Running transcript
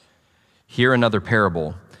Hear another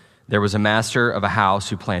parable. There was a master of a house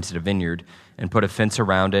who planted a vineyard and put a fence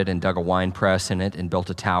around it and dug a wine press in it and built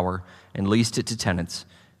a tower and leased it to tenants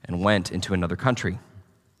and went into another country.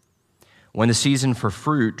 When the season for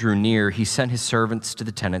fruit drew near, he sent his servants to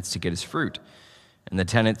the tenants to get his fruit. And the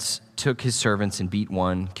tenants took his servants and beat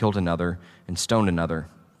one, killed another, and stoned another.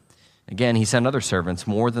 Again, he sent other servants,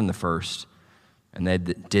 more than the first, and they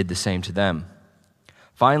did the same to them.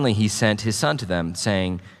 Finally, he sent his son to them,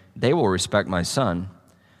 saying, "They will respect my son."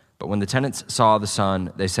 But when the tenants saw the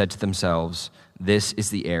son, they said to themselves, "This is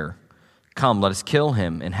the heir. Come, let us kill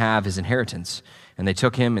him and have his inheritance." And they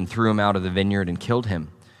took him and threw him out of the vineyard and killed him.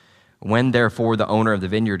 When, therefore, the owner of the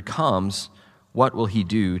vineyard comes, what will he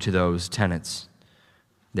do to those tenants?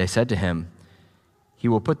 They said to him, "He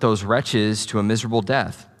will put those wretches to a miserable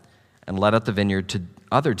death and let out the vineyard to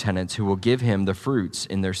other tenants who will give him the fruits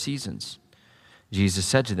in their seasons." Jesus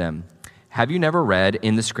said to them, "Have you never read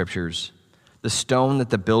in the Scriptures, the stone that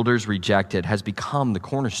the builders rejected has become the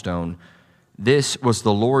cornerstone? This was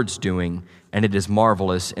the Lord's doing, and it is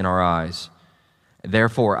marvelous in our eyes.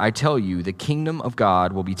 Therefore, I tell you, the kingdom of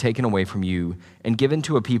God will be taken away from you and given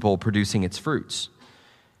to a people producing its fruits.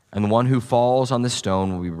 And the one who falls on the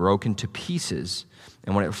stone will be broken to pieces,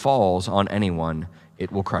 and when it falls on anyone,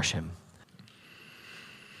 it will crush him."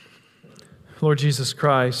 Lord Jesus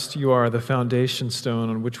Christ, you are the foundation stone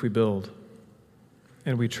on which we build,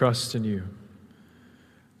 and we trust in you.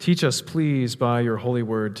 Teach us, please, by your holy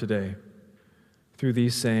word today, through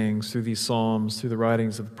these sayings, through these psalms, through the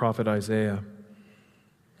writings of the prophet Isaiah.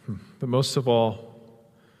 But most of all,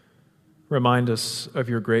 remind us of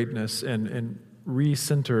your greatness and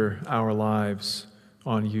recenter our lives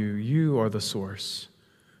on you. You are the source.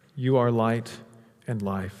 You are light and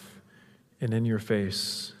life, and in your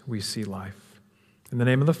face we see life. In the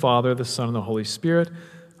name of the Father, the Son, and the Holy Spirit,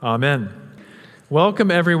 amen. Welcome,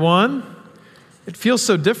 everyone. It feels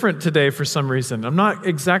so different today for some reason. I'm not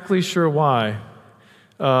exactly sure why.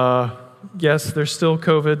 Yes, there's still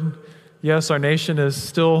COVID. Yes, our nation is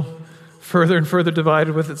still further and further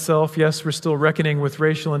divided with itself. Yes, we're still reckoning with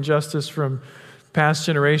racial injustice from past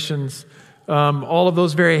generations. All of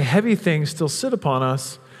those very heavy things still sit upon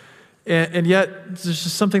us. And yet, there's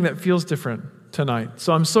just something that feels different tonight.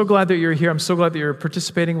 So I'm so glad that you're here. I'm so glad that you're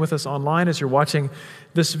participating with us online as you're watching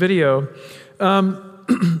this video.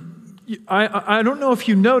 I don't know if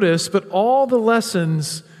you noticed, but all the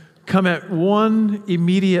lessons come at one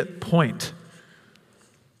immediate point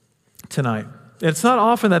tonight. It's not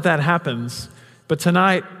often that happens, but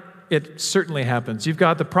tonight it certainly happens. You've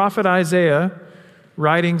got the prophet Isaiah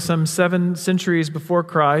writing some 7 centuries before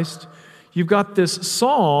Christ. You've got this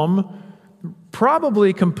psalm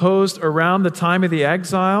probably composed around the time of the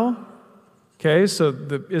exile. Okay, so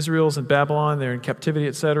Israel's in Babylon, they're in captivity,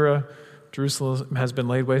 etc. Jerusalem has been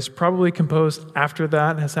laid waste. Probably composed after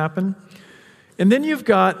that has happened. And then you've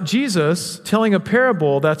got Jesus telling a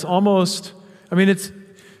parable that's almost,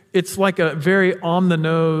 it's like a very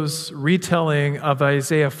on-the-nose retelling of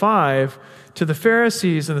Isaiah 5 to the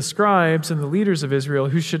Pharisees and the scribes and the leaders of Israel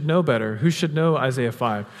who should know better, who should know Isaiah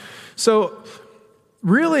 5. So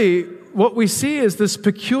really, what we see is this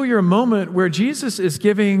peculiar moment where Jesus is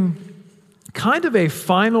giving kind of a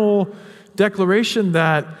final declaration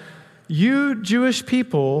that you Jewish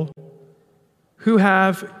people who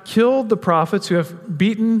have killed the prophets, who have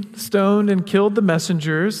beaten, stoned, and killed the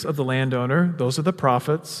messengers of the landowner, those are the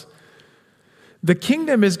prophets, the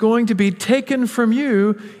kingdom is going to be taken from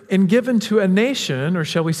you and given to a nation, or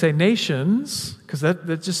shall we say nations, because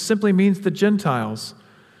that just simply means the Gentiles,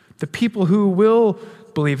 the people who will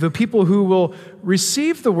believe, the people who will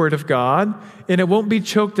receive the word of God, and it won't be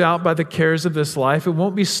choked out by the cares of this life. It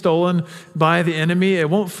won't be stolen by the enemy. It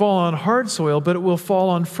won't fall on hard soil, but it will fall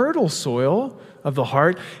on fertile soil of the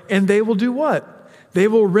heart, and they will do what? They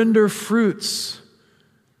will render fruits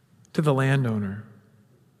to the landowner.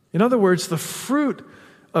 In other words, the fruit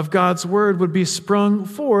of God's word would be sprung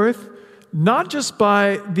forth not just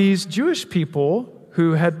by these Jewish people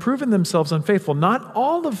who had proven themselves unfaithful, not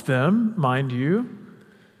all of them, mind you,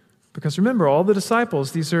 because remember, all the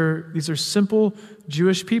disciples, these are simple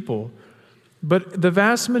Jewish people, but the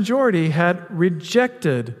vast majority had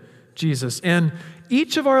rejected Jesus. And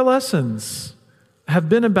each of our lessons have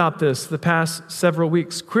been about this the past several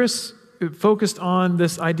weeks. Chris focused on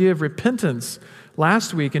this idea of repentance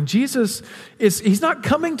last week, and Jesus he's not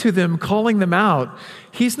coming to them calling them out.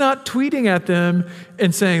 He's not tweeting at them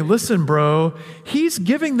and saying, "Listen, bro." He's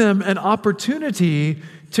giving them an opportunity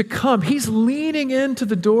to come. He's leaning into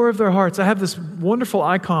the door of their hearts. I have this wonderful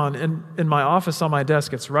icon in my office on my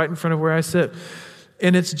desk. It's right in front of where I sit.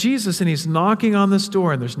 And it's Jesus, and he's knocking on this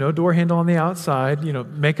door, and there's no door handle on the outside.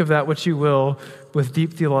 Make of that what you will, with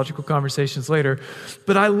deep theological conversations later.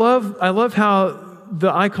 But I love how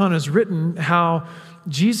the icon is written, how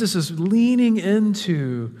Jesus is leaning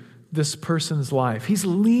into this person's life. He's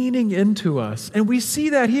leaning into us. And we see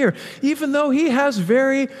that here. Even though he has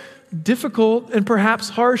very difficult and perhaps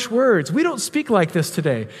harsh words. We don't speak like this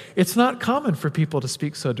today. It's not common for people to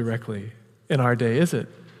speak so directly in our day, is it?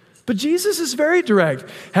 But Jesus is very direct.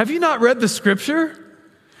 Have you not read the scripture?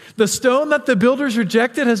 The stone that the builders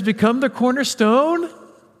rejected has become the cornerstone.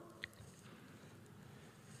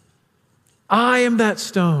 I am that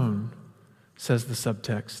stone, says the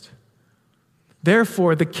subtext.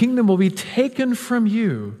 Therefore, the kingdom will be taken from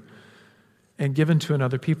you and given to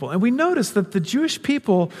another people. And we notice that the Jewish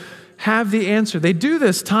people have the answer. They do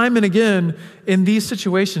this time and again in these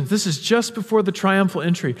situations. This is just before the triumphal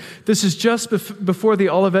entry. This is just before the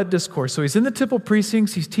Olivet Discourse. So he's in the temple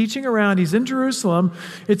precincts. He's teaching around. He's in Jerusalem.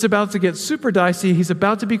 It's about to get super dicey. He's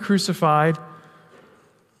about to be crucified.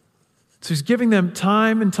 So he's giving them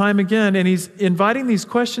time and time again, and he's inviting these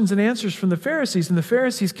questions and answers from the Pharisees, and the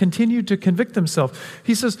Pharisees continue to convict themselves.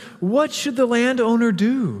 He says, what should the landowner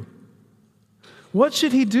do? What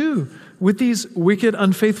should he do with these wicked,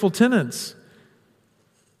 unfaithful tenants?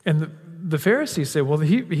 And the Pharisees say, well,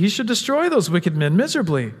 he should destroy those wicked men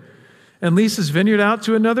miserably and lease his vineyard out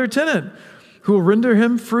to another tenant who will render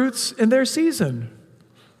him fruits in their season.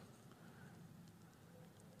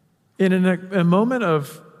 And in a moment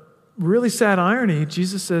of really sad irony,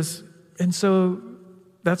 Jesus says, and so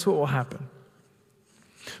that's what will happen.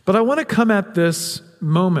 But I want to come at this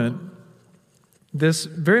moment, this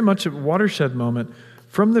very much a watershed moment,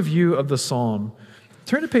 from the view of the psalm.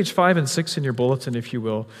 Turn to page 5 and 6 in your bulletin, if you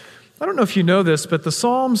will. I don't know if you know this, but the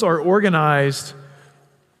psalms are organized.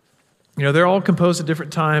 They're all composed at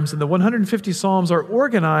different times, and the 150 psalms are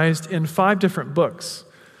organized in 5 different books.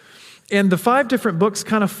 And the 5 different books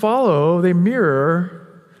kind of they mirror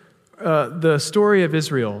the story of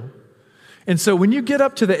Israel. And so when you get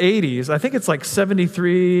up to the 80s, I think it's like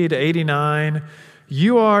 73 to 89,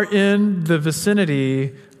 you are in the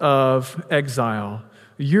vicinity of exile.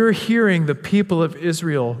 You're hearing the people of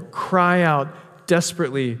Israel cry out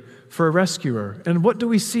desperately for a rescuer. And what do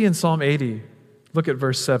we see in Psalm 80? Look at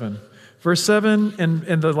verse 7. Verse 7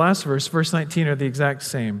 and the last verse, verse 19, are the exact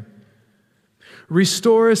same.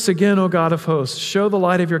 Restore us again, O God of hosts. Show the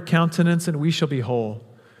light of your countenance, and we shall be whole.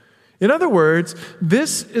 In other words,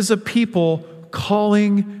 this is a people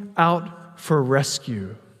calling out for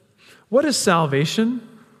rescue. What is salvation?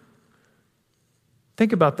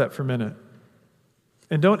 Think about that for a minute.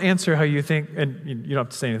 And don't answer how you think, and you don't have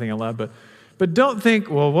to say anything out loud, but don't think,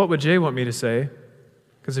 well, what would Jay want me to say?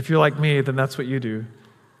 Because if you're like me, then that's what you do.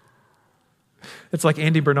 It's like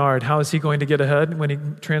Andy Bernard. How is he going to get ahead when he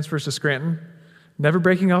transfers to Scranton? Never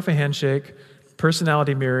breaking off a handshake,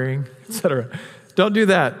 personality mirroring, etc. Don't do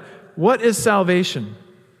that. What is salvation?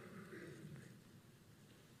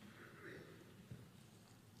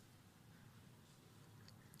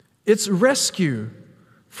 It's rescue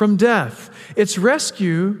from death. It's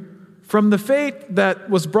rescue from the fate that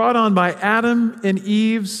was brought on by Adam and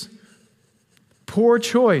Eve's poor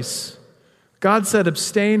choice. God said,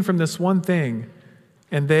 abstain from this one thing,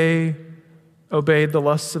 and they obeyed the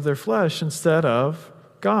lusts of their flesh instead of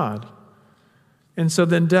God. And so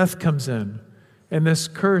then death comes in. And this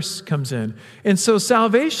curse comes in. And so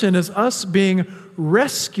salvation is us being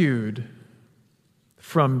rescued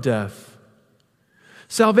from death.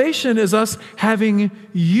 Salvation is us having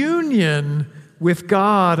union with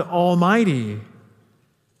God Almighty.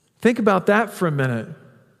 Think about that for a minute.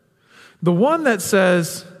 The one that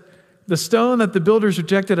says, the stone that the builders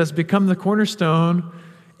rejected has become the cornerstone,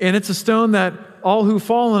 and it's a stone that all who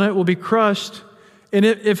fall on it will be crushed, and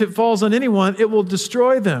if it falls on anyone, it will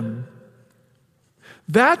destroy them.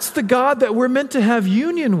 That's the God that we're meant to have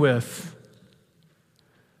union with.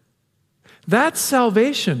 That's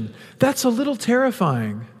salvation. That's a little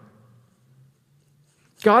terrifying.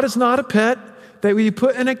 God is not a pet that we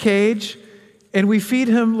put in a cage and we feed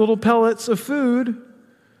him little pellets of food,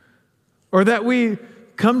 or that we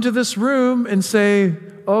come to this room and say,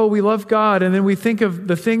 oh, we love God, and then we think of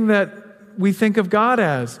the thing that we think of God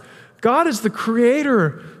as. God is the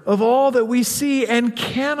creator of all that we see and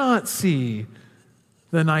cannot see,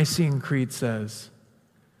 the Nicene Creed says.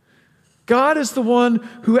 God is the one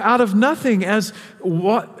who out of nothing, as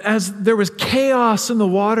there was chaos in the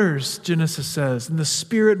waters, Genesis says, and the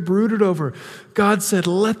Spirit brooded over, God said,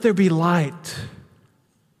 let there be light.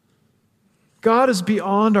 God is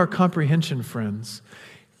beyond our comprehension, friends.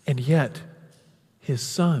 And yet, his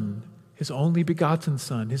Son his only begotten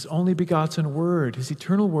Son, his only begotten Word, his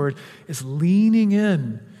eternal Word, is leaning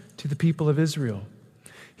in to the people of Israel.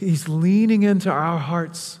 He's leaning into our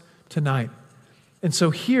hearts tonight. And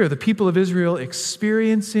so here, the people of Israel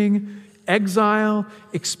experiencing exile,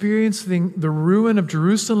 experiencing the ruin of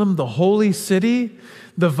Jerusalem, the holy city,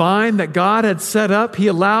 the vine that God had set up. He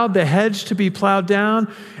allowed the hedge to be plowed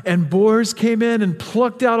down, and boars came in and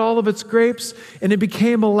plucked out all of its grapes, and it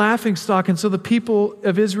became a laughingstock. And so the people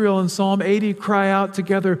of Israel in Psalm 80 cry out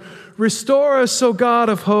together, "Restore us, O God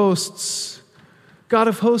of hosts." God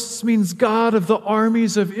of hosts means God of the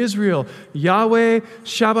armies of Israel. Yahweh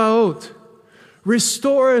Shabbaot.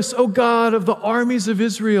 Restore us, O God of the armies of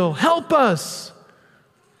Israel. Help us.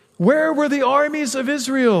 Where were the armies of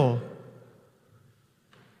Israel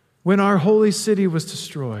when our holy city was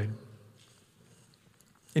destroyed?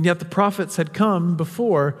 And yet the prophets had come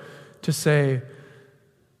before to say,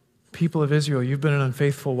 people of Israel, you've been an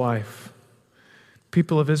unfaithful wife.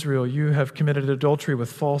 People of Israel, you have committed adultery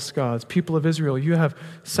with false gods. People of Israel, you have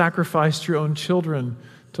sacrificed your own children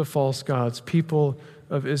to false gods. People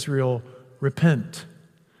of Israel, repent.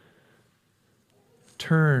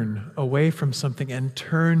 Turn away from something and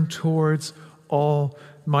turn towards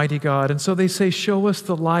Almighty God. And so they say, show us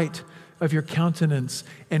the light of your countenance,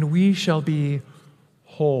 and we shall be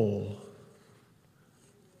whole.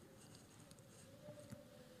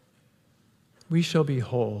 We shall be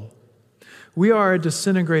whole. We are a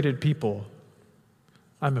disintegrated people,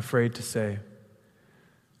 I'm afraid to say.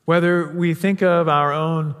 Whether we think of our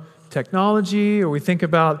own technology, or we think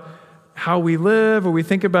about how we live, or we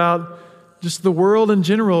think about just the world in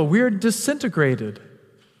general, we're disintegrated.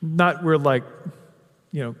 Not we're like,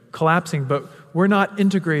 collapsing, but we're not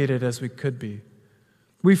integrated as we could be.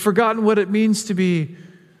 We've forgotten what it means to be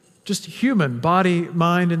just human, body,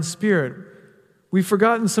 mind, and spirit. We've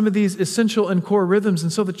forgotten some of these essential and core rhythms.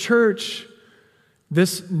 And so the church,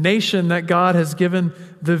 this nation that God has given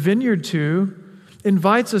the vineyard to,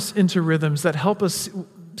 invites us into rhythms that help us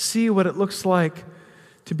see what it looks like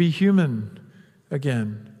to be human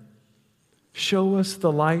again. Show us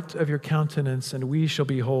the light of your countenance, and we shall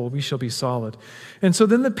be whole, we shall be solid. And so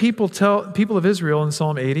then the people of Israel in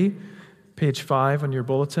Psalm 80, page 5 on your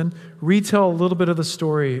bulletin, retell a little bit of the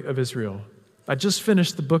story of Israel. I just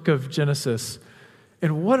finished the book of Genesis,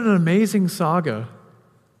 and what an amazing saga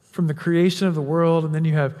from the creation of the world, and then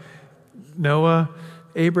you have Noah,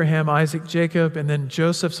 Abraham, Isaac, Jacob, and then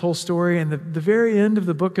Joseph's whole story. And the very end of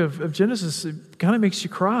the book of Genesis, it kind of makes you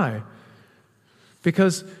cry.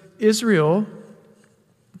 Because Israel,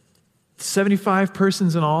 75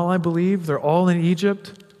 persons in all, I believe, they're all in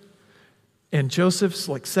Egypt. And Joseph's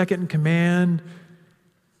like second in command,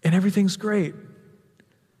 and everything's great.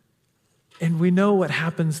 And we know what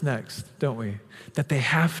happens next, don't we? That they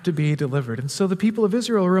have to be delivered. And so the people of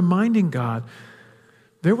Israel are reminding God,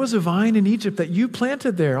 there was a vine in Egypt that you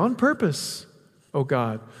planted there on purpose, oh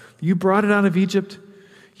God. You brought it out of Egypt.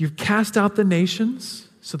 You've cast out the nations.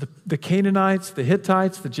 So the Canaanites, the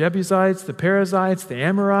Hittites, the Jebusites, the Perizzites, the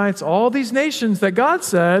Amorites, all these nations that God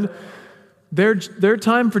said their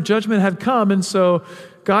time for judgment had come. And so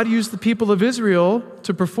God used the people of Israel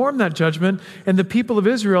to perform that judgment. And the people of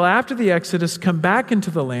Israel, after the Exodus, come back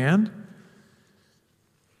into the land.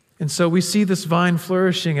 And so we see this vine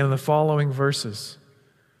flourishing in the following verses.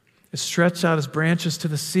 It stretched out its branches to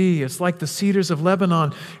the sea. It's like the cedars of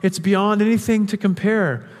Lebanon. It's beyond anything to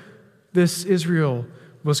compare. This Israel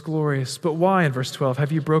was glorious. But why, in verse 12,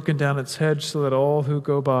 have you broken down its hedge so that all who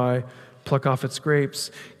go by pluck off its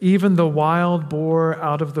grapes? Even the wild boar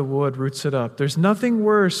out of the wood roots it up. There's nothing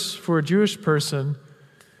worse for a Jewish person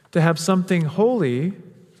to have something holy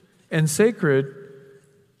and sacred,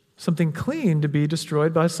 something clean, to be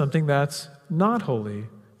destroyed by something that's not holy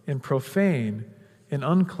and profane and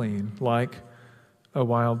unclean, like a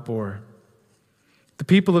wild boar. The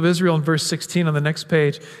people of Israel in verse 16 on the next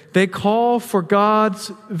page, they call for God's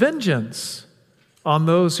vengeance on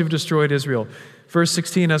those who've destroyed Israel. Verse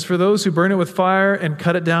 16, as for those who burn it with fire and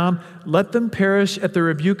cut it down, let them perish at the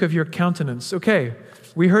rebuke of your countenance. Okay,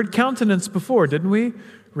 we heard countenance before, didn't we?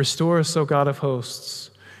 Restore us, O God of hosts.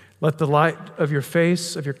 Let the light of your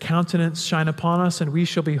face, of your countenance shine upon us, and we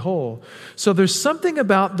shall be whole. So there's something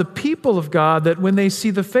about the people of God that when they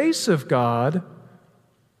see the face of God,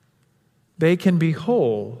 they can be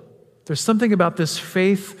whole. There's something about this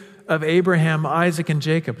faith of Abraham, Isaac, and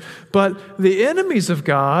Jacob. But the enemies of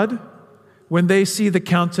God, when they see the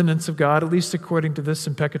countenance of God, at least according to this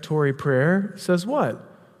imprecatory prayer, says what?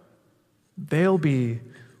 They'll be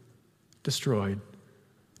destroyed,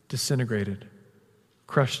 disintegrated,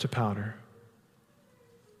 crushed to powder.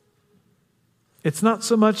 It's not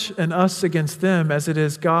so much an us against them as it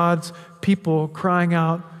is God's people crying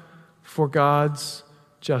out for God's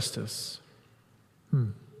justice.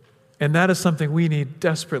 And that is something we need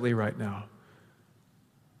desperately right now,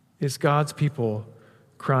 is God's people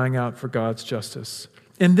crying out for God's justice.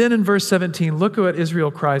 And then in verse 17, look at what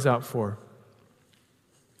Israel cries out for.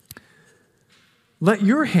 Let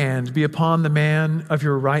your hand be upon the man of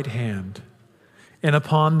your right hand, and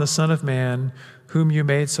upon the Son of Man, whom you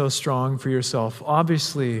made so strong for yourself.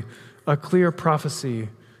 Obviously, a clear prophecy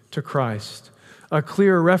to Christ, a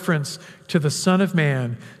clear reference to the Son of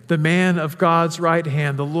Man, the man of God's right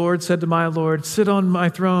hand. The Lord said to my Lord, sit on my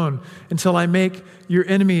throne until I make your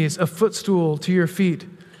enemies a footstool to your feet.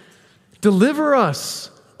 Deliver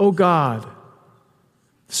us, O God.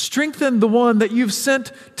 Strengthen the one that you've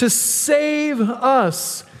sent to save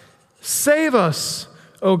us. Save us,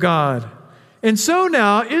 O God. And so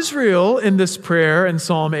now Israel, in this prayer in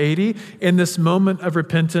Psalm 80, in this moment of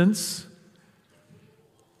repentance,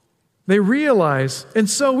 they realize, and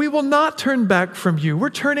so we will not turn back from you. We're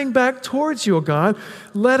turning back towards you, O God.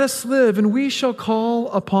 Let us live, and we shall call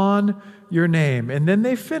upon your name. And then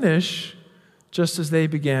they finish just as they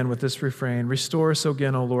began with this refrain, restore us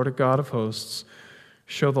again, O Lord, God of hosts.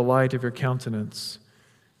 Show the light of your countenance,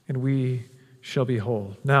 and we shall be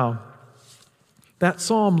whole. Now, that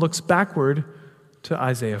psalm looks backward to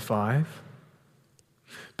Isaiah 5,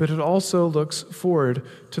 but it also looks forward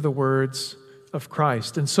to the words of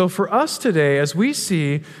Christ. And so for us today, as we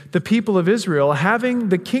see the people of Israel having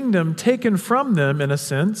the kingdom taken from them, in a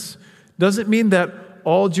sense, doesn't mean that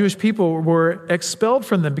all Jewish people were expelled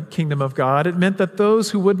from the kingdom of God. It meant that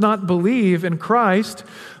those who would not believe in Christ,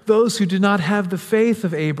 those who did not have the faith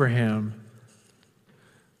of Abraham,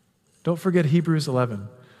 don't forget Hebrews 11,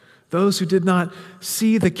 those who did not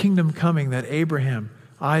see the kingdom coming that Abraham,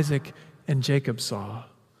 Isaac, and Jacob saw,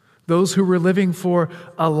 those who were living for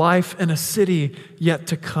a life in a city yet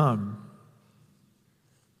to come.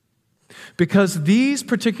 Because these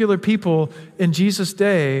particular people in Jesus'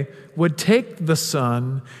 day would take the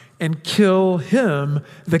Son and kill him,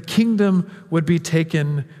 the kingdom would be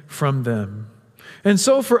taken from them. And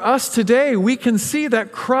so for us today, we can see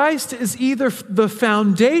that Christ is either the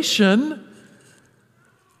foundation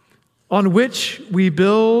on which we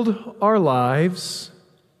build our lives.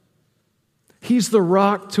 He's the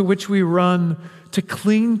rock to which we run to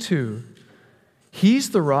cling to.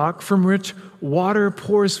 He's the rock from which water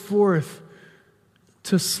pours forth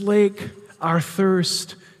to slake our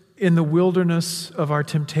thirst in the wilderness of our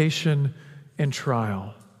temptation and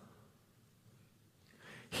trial.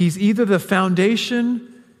 He's either the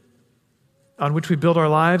foundation on which we build our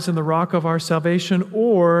lives and the rock of our salvation,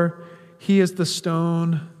 or he is the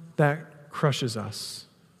stone that crushes us.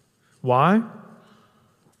 Why?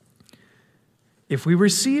 If we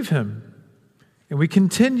receive him and we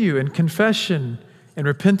continue in confession and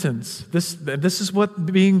repentance, this is what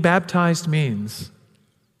being baptized means.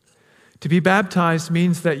 To be baptized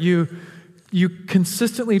means that you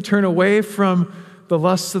consistently turn away from the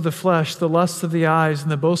lusts of the flesh, the lusts of the eyes,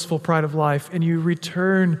 and the boastful pride of life, and you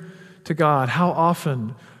return to God. How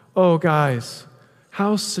often? Oh, guys,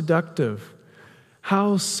 how seductive,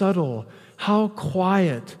 how subtle, how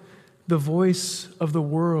quiet the voice of the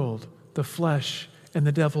world, the flesh, and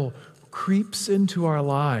the devil creeps into our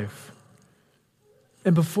life.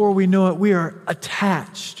 And before we know it, we are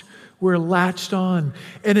attached. We're latched on.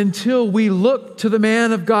 And until we look to the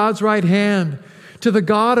man of God's right hand, to the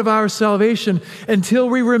God of our salvation, until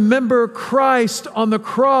we remember Christ on the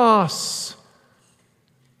cross,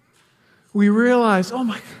 we realize, oh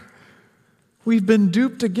my God, we've been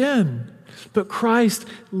duped again. But Christ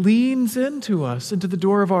leans into us, into the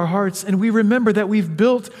door of our hearts, and we remember that we've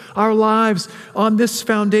built our lives on this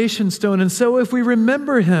foundation stone. And so if we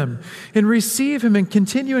remember him and receive him and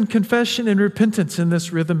continue in confession and repentance in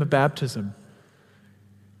this rhythm of baptism,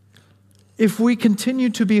 if we continue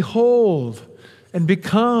to behold and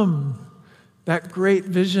become that great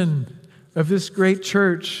vision of this great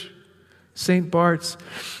church, St. Bart's,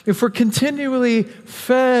 if we're continually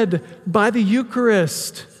fed by the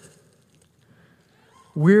Eucharist,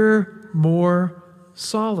 we're more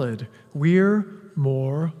solid. We're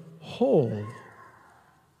more whole.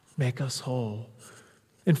 Make us whole.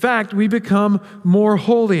 In fact, we become more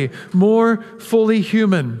holy, more fully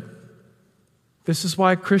human. This is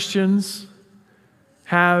why Christians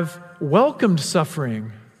have welcomed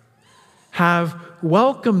suffering, have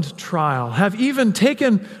welcomed trial, have even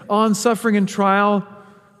taken on suffering and trial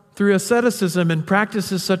through asceticism and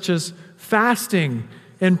practices such as fasting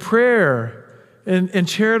and prayer and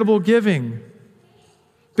charitable giving.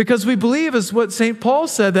 Because we believe, as what St. Paul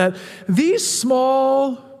said, that these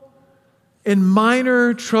small in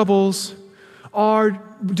minor troubles are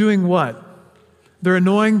doing what? They're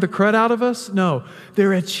annoying the crud out of us? No.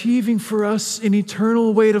 They're achieving for us an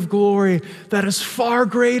eternal weight of glory that is far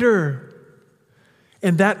greater.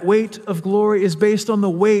 And that weight of glory is based on the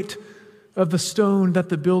weight of the stone that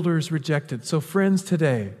the builders rejected. So friends,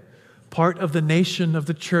 today, part of the nation of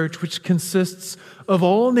the church, which consists of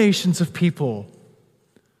all nations of people,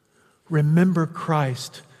 remember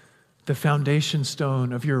Christ, the foundation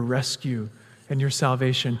stone of your rescue and your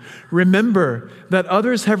salvation. Remember that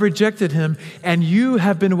others have rejected him and you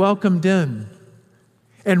have been welcomed in.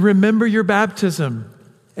 And remember your baptism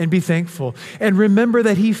and be thankful. And remember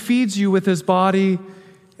that he feeds you with his body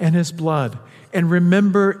and his blood. And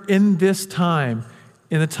remember in this time,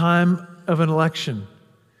 in the time of an election,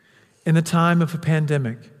 in the time of a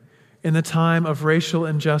pandemic, in the time of racial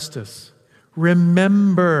injustice,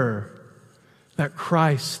 remember that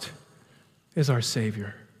Christ is our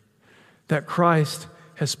Savior, that Christ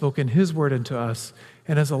has spoken his word into us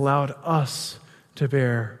and has allowed us to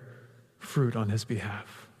bear fruit on his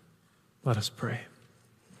behalf. Let us pray.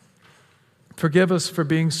 Forgive us for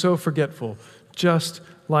being so forgetful, just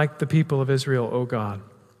like the people of Israel, O God.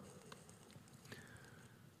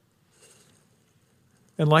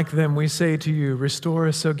 And like them, we say to you, restore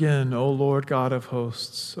us again, O Lord God of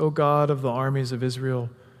hosts, O God of the armies of Israel,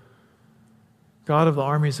 God of the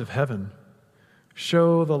armies of heaven.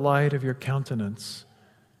 Show the light of your countenance,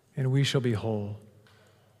 and we shall be whole.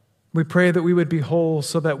 We pray that we would be whole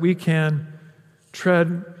so that we can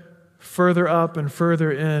tread further up and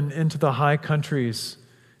further into the high countries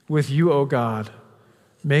with you, O God,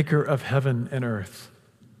 maker of heaven and earth.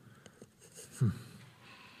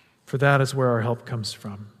 For that is where our help comes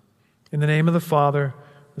from. In the name of the Father,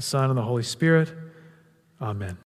 the Son, and the Holy Spirit, amen.